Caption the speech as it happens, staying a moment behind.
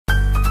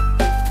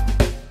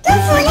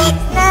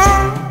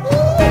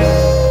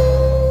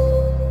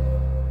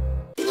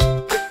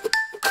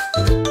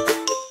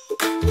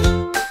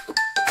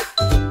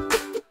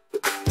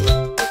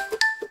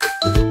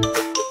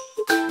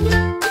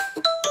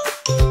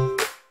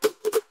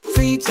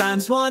3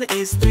 times 1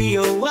 is 3,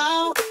 oh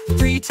wow.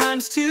 3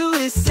 times 2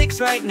 is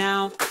 6 right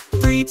now.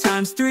 3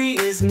 times 3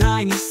 is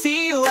 9, you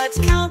see. Let's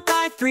count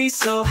by 3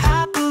 so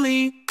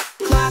happily.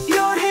 Clap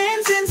your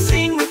hands and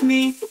sing with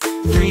me.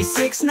 3,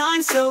 6,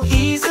 9 so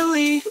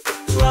easily.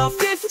 12,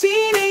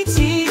 15,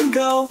 18,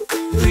 go.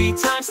 3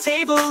 times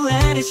table,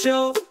 let it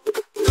show.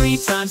 3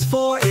 times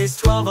 4 is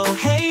 12, oh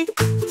hey.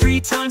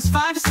 3 times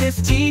 5 is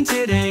 15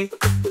 today.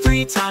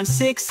 3 times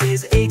 6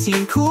 is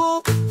 18,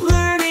 cool.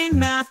 Learning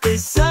math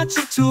is such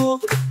a tool.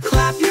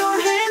 Clap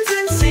your hands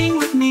and sing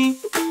with me.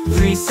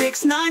 3,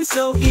 6, 9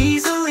 so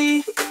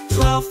easily.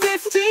 12,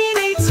 15,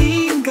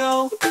 18,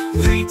 go.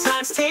 3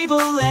 times table,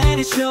 let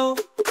it show.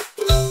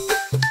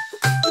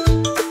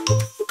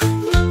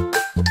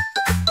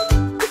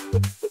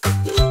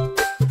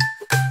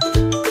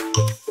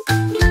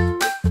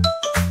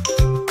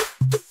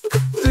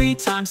 Three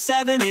times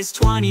 7 is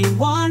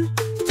 21.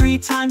 3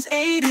 times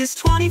 8 is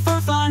 20 for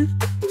fun.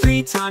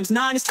 3 times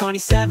 9 is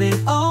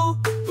 27, oh.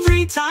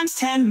 3 times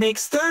 10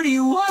 makes 30,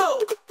 whoa.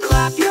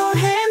 Clap your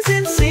hands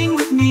and sing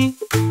with me.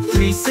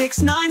 3,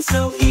 6, 9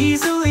 so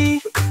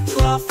easily.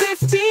 12,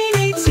 15,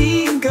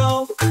 18,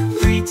 go.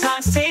 3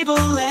 times table,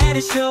 let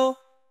it show.